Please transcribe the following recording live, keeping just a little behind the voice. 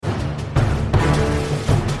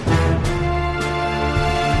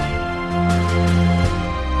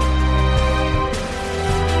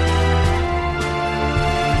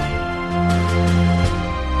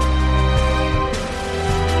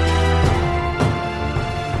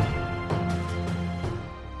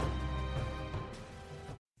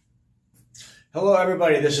Hello,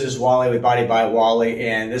 everybody. This is Wally with Body by Wally,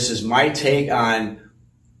 and this is my take on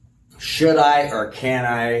should I or can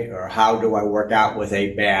I or how do I work out with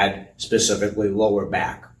a bad, specifically lower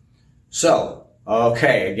back. So,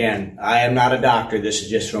 okay, again, I am not a doctor. This is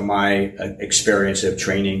just from my experience of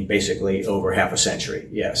training basically over half a century.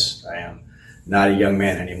 Yes, I am not a young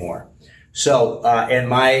man anymore. So, in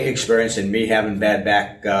my experience and me having bad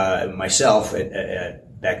back myself,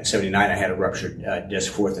 back in '79, I had a ruptured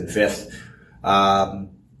disc, fourth and fifth.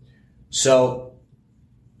 So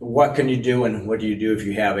what can you do and what do you do if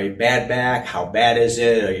you have a bad back? How bad is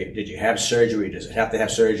it? Did you have surgery? Does it have to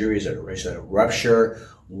have surgery? Is it a rupture?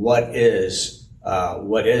 What is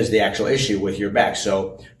the actual issue with your back?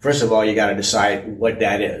 So first of all, you got to decide what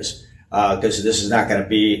that is. Because this is not going to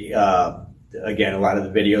be, again, a lot of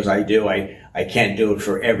the videos I do, I can't do it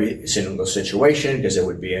for every single situation because it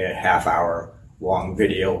would be a half-hour long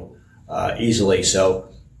video, easily. So,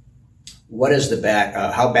 what is the back?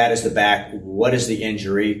 How bad is the back? What is the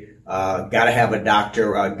injury? Got to have a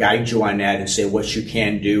doctor guide you on that and say what you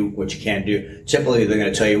can do, what you can't do. Typically, they're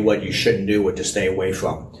going to tell you what you shouldn't do, what to stay away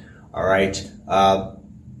from. All right.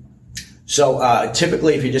 So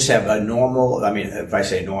typically, if you just have a normal, if I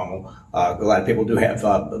say normal, a lot of people do have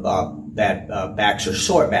bad backs or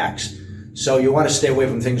sore backs. So you want to stay away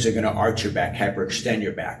from things that are going to arch your back, hyperextend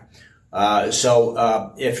your back.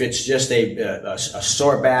 So if it's just a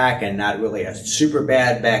sore back and not really a super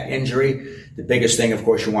bad back injury, the biggest thing, of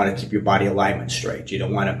course, you want to keep your body alignment straight. You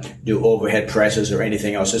don't want to do overhead presses or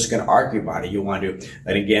anything else that's going to arc your body. You want to,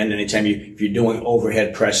 and again, anytime if you're doing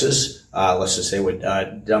overhead presses, let's just say with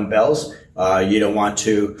dumbbells, you don't want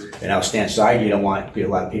to, and I'll stand side, you don't want, a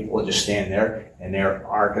lot of people will just stand there and they're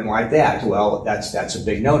arcing like that. Well, that's a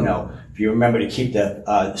big no-no. If you remember to keep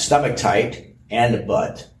the stomach tight and the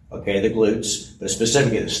butt, okay, the glutes, but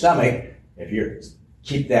specifically the stomach, if you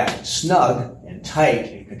keep that snug and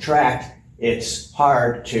tight and contract, it's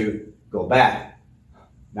hard to go back.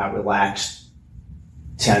 Not relaxed,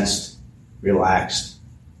 tensed, relaxed,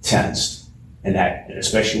 tensed. And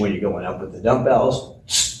especially when you're going up with the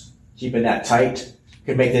dumbbells, keeping that tight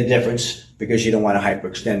can make the difference because you don't want to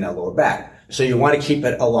hyperextend that lower back. So you want to keep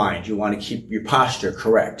it aligned. You want to keep your posture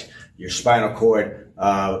correct, your spinal cord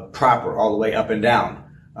proper all the way up and down.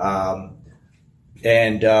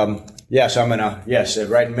 Yes, I'm gonna,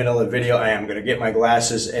 right in the middle of the video, I am gonna get my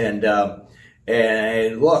glasses and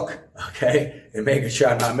look, okay, and making sure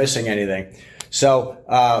I'm not missing anything. So,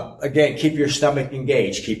 again, keep your stomach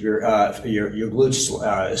engaged, keep your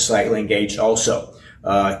glutes, slightly engaged also.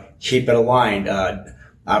 Keep it aligned.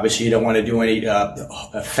 Obviously you don't want to do any,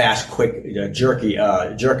 fast, quick,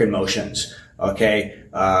 jerking motions. Okay,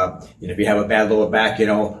 if you have a bad lower back,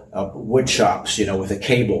 wood chops, with a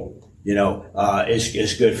cable,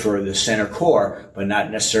 is good for the center core, but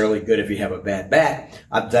not necessarily good if you have a bad back.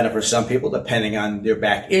 I've done it for some people depending on their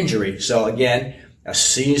back injury. So again, a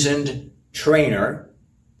seasoned trainer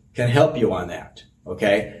can help you on that.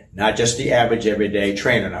 Okay, not just the average everyday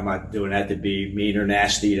trainer. And I'm not doing that to be mean or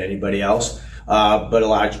nasty to anybody else. But a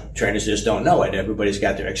lot of trainers just don't know it. Everybody's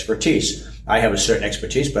got their expertise. I have a certain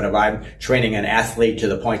expertise, but if I'm training an athlete to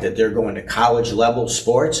the point that they're going to college level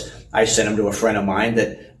sports, I send them to a friend of mine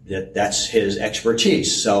that's his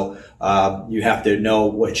expertise. So, you have to know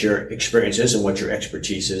what your experience is and what your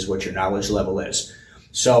expertise is, what your knowledge level is.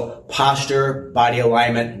 So posture, body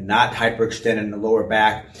alignment, not hyperextending the lower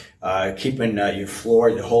back, keeping your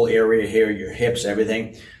floor, the whole area here, your hips,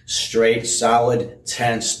 everything straight, solid,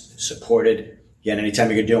 tense, supported. Again, anytime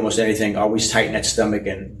you can do almost anything, always tighten that stomach,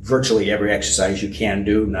 and virtually every exercise you can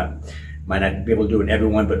do. Might not be able to do it in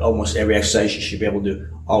everyone, but almost every exercise you should be able to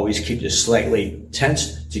always keep this slightly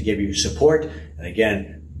tensed to give you support. And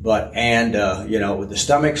again, butt and, with the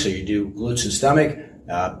stomach. So you do glutes and stomach.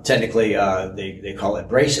 Technically, they call it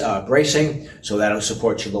bracing. So that'll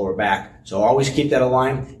support your lower back. So always keep that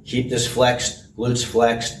aligned. Keep this flexed, glutes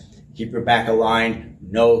flexed. Keep your back aligned.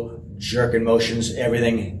 No jerking motions.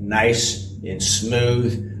 Everything nice and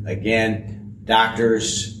smooth. Again,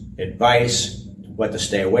 doctor's advice, what to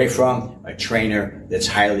stay away from, a trainer that's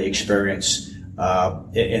highly experienced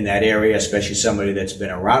in that area, especially somebody that's been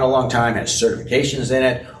around a long time, has certifications in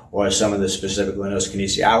it, or some of the specifically knows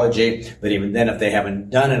kinesiology. But even then, if they haven't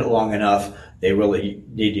done it long enough, they really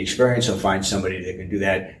need the experience. So find somebody that can do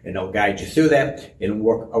that, and they'll guide you through that and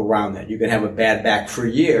work around that. You can have a bad back for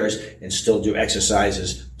years and still do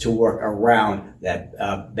exercises to work around that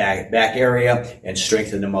back area and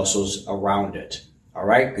strengthen the muscles around it. All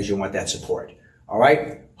right, because you want that support. All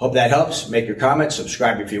right, hope that helps. Make your comments,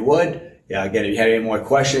 subscribe if you would. Again, if you have any more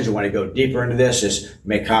questions or want to go deeper into this, just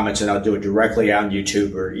make comments and I'll do it directly on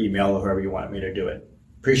YouTube or email or wherever you want me to do it.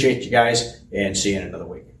 Appreciate you guys, and see you in another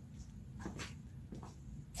week.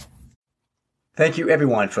 Thank you,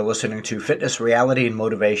 everyone, for listening to Fitness, Reality, and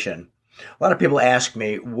Motivation. A lot of people ask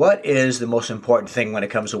me, what is the most important thing when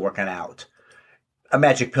it comes to working out? A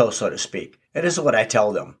magic pill, so to speak. And this is what I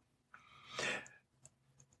tell them.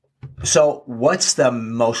 So what's the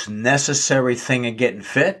most necessary thing in getting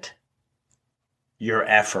fit? Your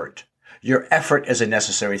effort. Your effort is a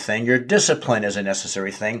necessary thing. Your discipline is a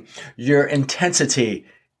necessary thing. Your intensity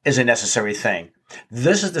is a necessary thing.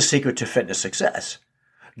 This is the secret to fitness success.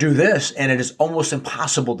 Do this, and it is almost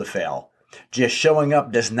impossible to fail. Just showing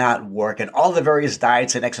up does not work, and all the various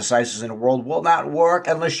diets and exercises in the world will not work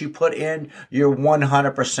unless you put in your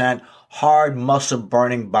 100% hard,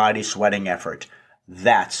 muscle-burning, body-sweating effort.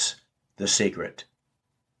 That's the secret.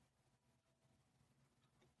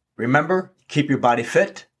 Remember, keep your body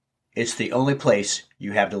fit. It's the only place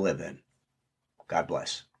you have to live in. God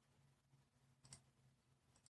bless.